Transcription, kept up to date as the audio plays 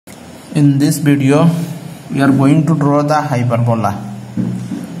In this video we are going to draw the hyperbola.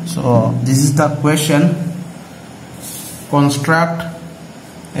 So this is the question: construct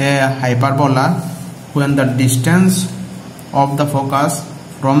a hyperbola when the distance of the focus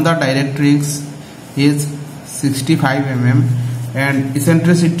from the directrix is 65 mm and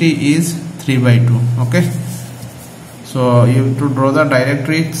eccentricity is 3/2. Okay, so you have to draw the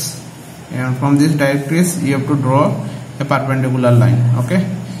directrix, and from this directrix you have to draw a perpendicular line. Okay,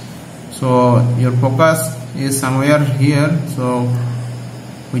 so your focus is somewhere here, so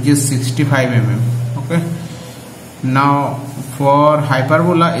which is 65 mm. Okay, now for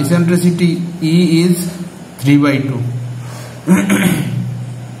hyperbola, eccentricity E is 3/2.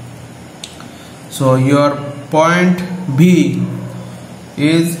 So your point B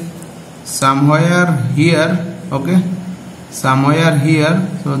is somewhere here. Okay, somewhere here.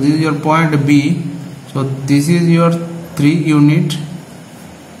 So this is your point B. So this is your 3 unit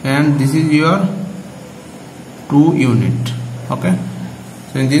and this is your 2 unit. Okay,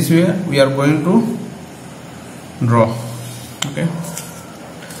 so in this way we are going to draw. Okay,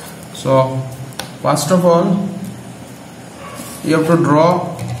 so first of all you have to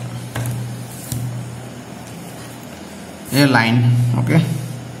draw a line. Okay,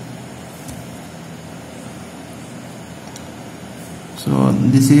 so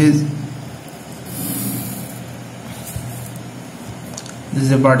this is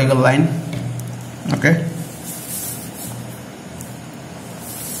a vertical line. Okay,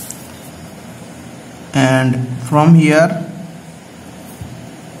 and from here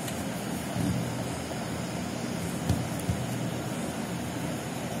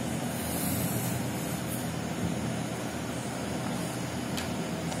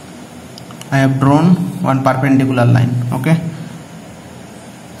I have drawn one perpendicular line. Okay,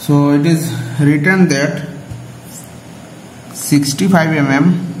 so it is written that 65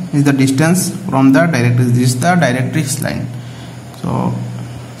 mm is the distance from the directrix. This is the directrix line. So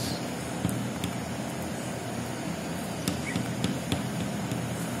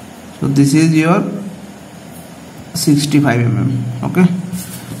this is your 65 mm. Okay,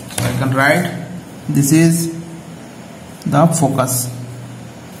 so I can write this is the focus.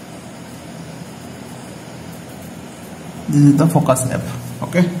 This is the focus F.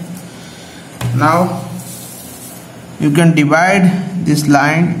 Okay, now you can divide this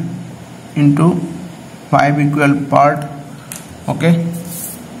line into 5 equal part. Okay,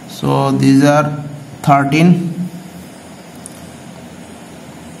 so these are 13.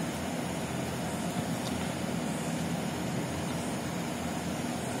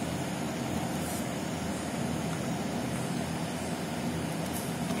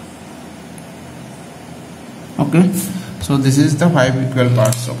 Okay, so this is the 5 equal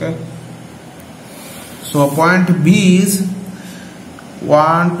parts. Okay, so point B is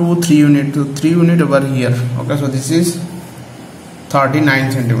 1, 2, 3 unit. So 3 unit over here. Okay, so this is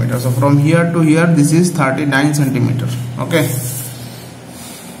 39 centimeters. So from here to here this is 39 centimeters. Okay,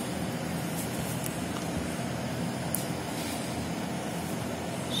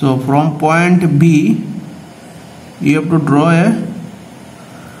 so from point B you have to draw a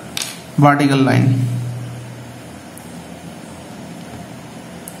vertical line.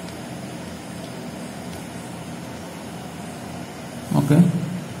 Okay,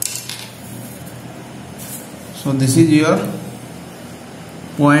 so this is your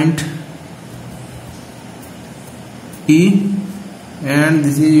point E and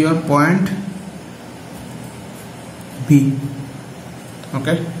this is your point B.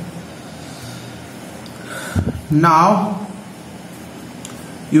 Okay, now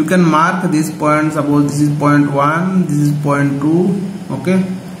you can mark these points. Suppose this is point 1, this is point 2. Okay,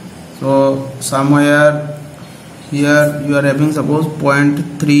 so somewhere here you are having suppose point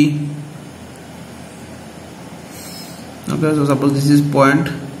 3. Okay, so suppose this is point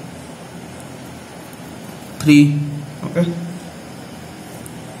 3. Okay,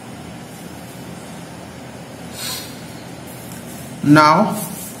 now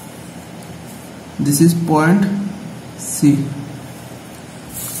this is point C.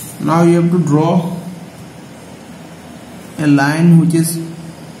 Now you have to draw a line which is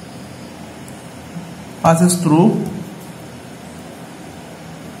passes through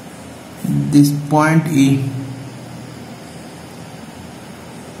this point E.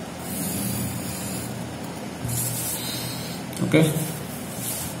 Okay,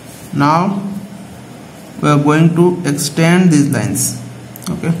 now we are going to extend these lines.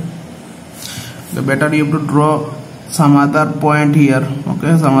 Okay, the better you have to draw some other point here.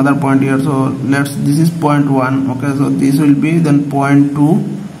 Okay, some other point here. So this is point 1. Okay, so this will be then point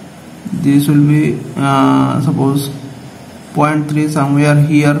 2. This will be suppose 0.3 somewhere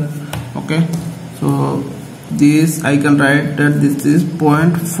here, Okay, so this I can write that this is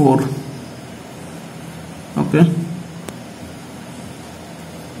 0.4. Okay,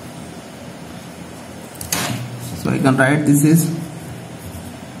 so I can write this is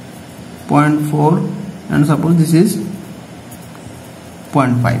 0.4 and suppose this is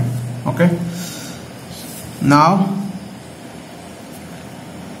 0.5. okay, now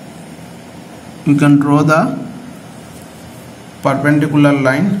you can draw the perpendicular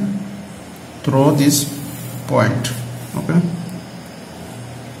line through this point. Okay,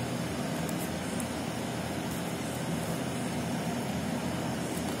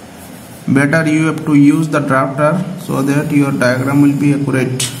 better you have to use the drafter so that your diagram will be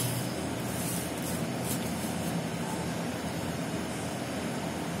accurate.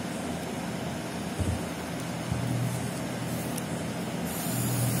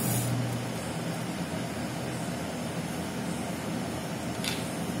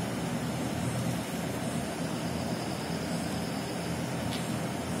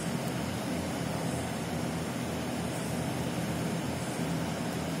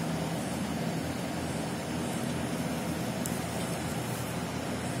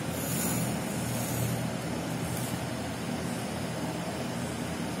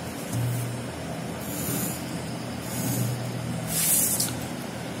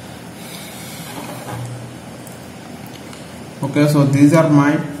 Okay, so these are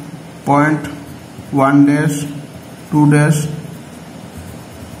my point 1 dash, 2 dash,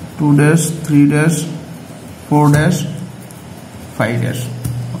 2 dash, 3 dash, 4 dash, 5 dash.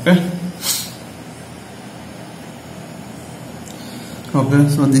 Okay, okay,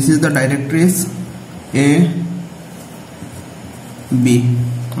 so this is the directories A, B.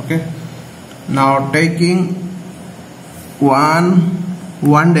 Okay, now taking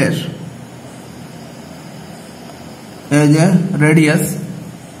 1 dash as a radius,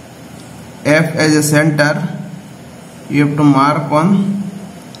 F as a center, you have to mark on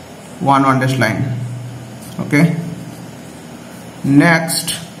 1 dash line. Okay,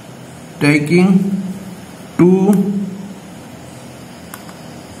 next taking 2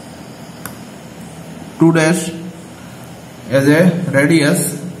 dash as a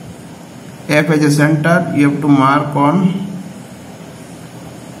radius, F as a center, you have to mark on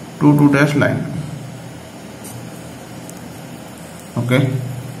 2 dash line. Okay,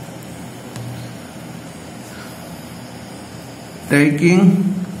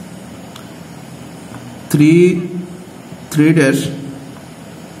 taking 3 dash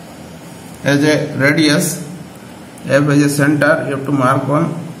as a radius, F as a center, you have to mark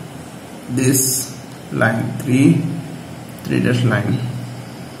on this line, 3 dash line.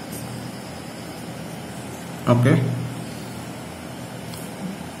 Okay,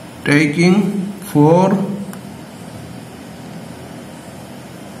 taking 4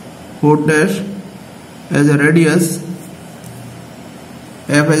 dash as a radius,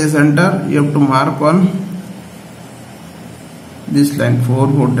 F as a center, you have to mark on this line,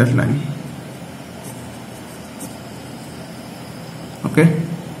 4 dash line. Okay,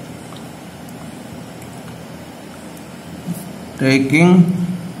 taking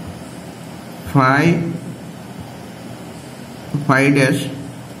 5 dash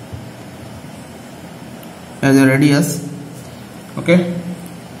as a radius. Okay,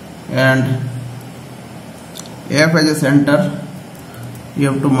 and F as a center,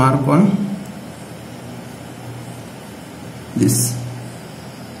 you have to mark on this.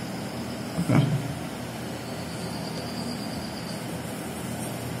 Okay,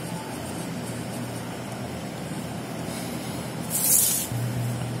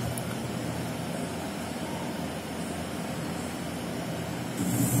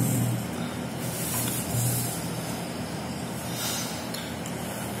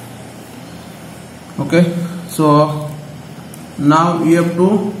 okay, so now you have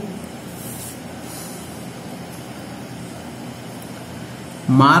to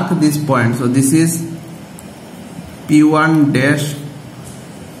mark this point. So this is P1 dash,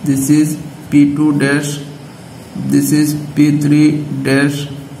 this is P2 dash, this is P3 dash,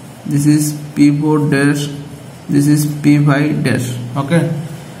 this is P4 dash, this is P5 dash. Okay,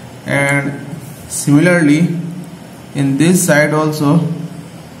 and similarly in this side also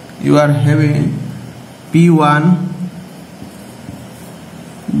you are having P1,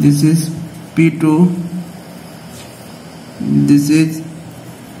 this is P2, this is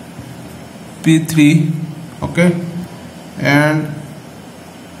P3. Okay, and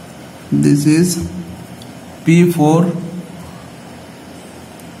this is P4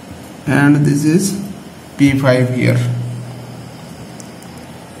 and this is P5 here.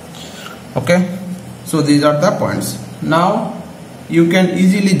 Okay, so these are the points. Now you can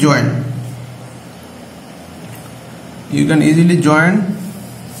easily join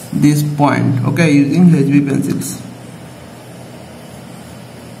this point, okay, using HB pencils.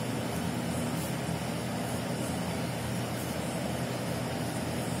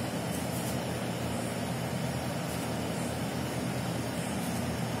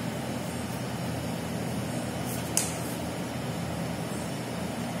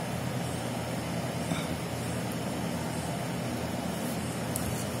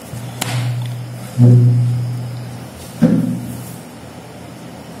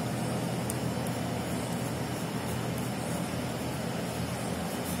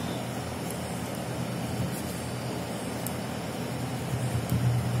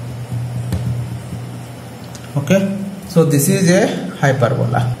 Okay, so this is a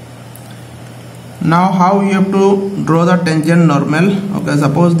hyperbola. Now how you have to draw the tangent normal? Okay,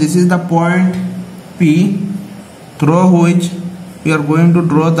 suppose this is the point P through which we are going to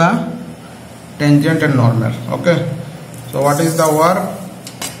draw the tangent and normal. Okay, so what is the work?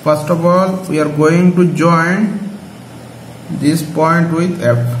 First of all, we are going to join this point with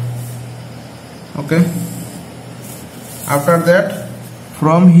F. Okay, after that,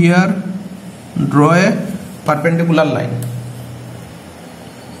 from here draw a perpendicular line.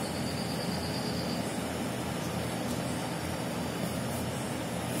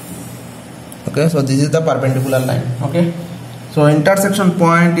 Okay, so this is the perpendicular line. Okay, so intersection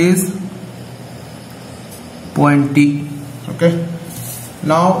point is point T. Okay,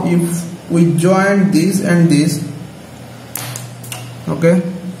 now if we join this and this, okay,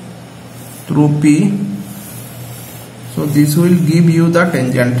 through P, so this will give you the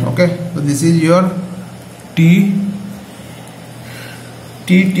tangent. Okay, so this is your T,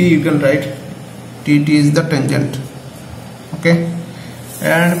 you can write TT is the tangent. Okay,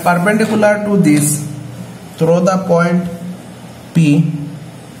 and perpendicular to this through the point P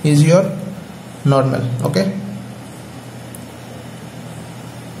is your normal. Okay,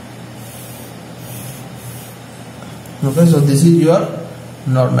 so this is your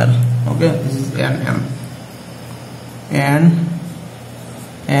normal. Okay, this is N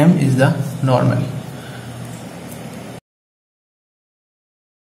M is the normal.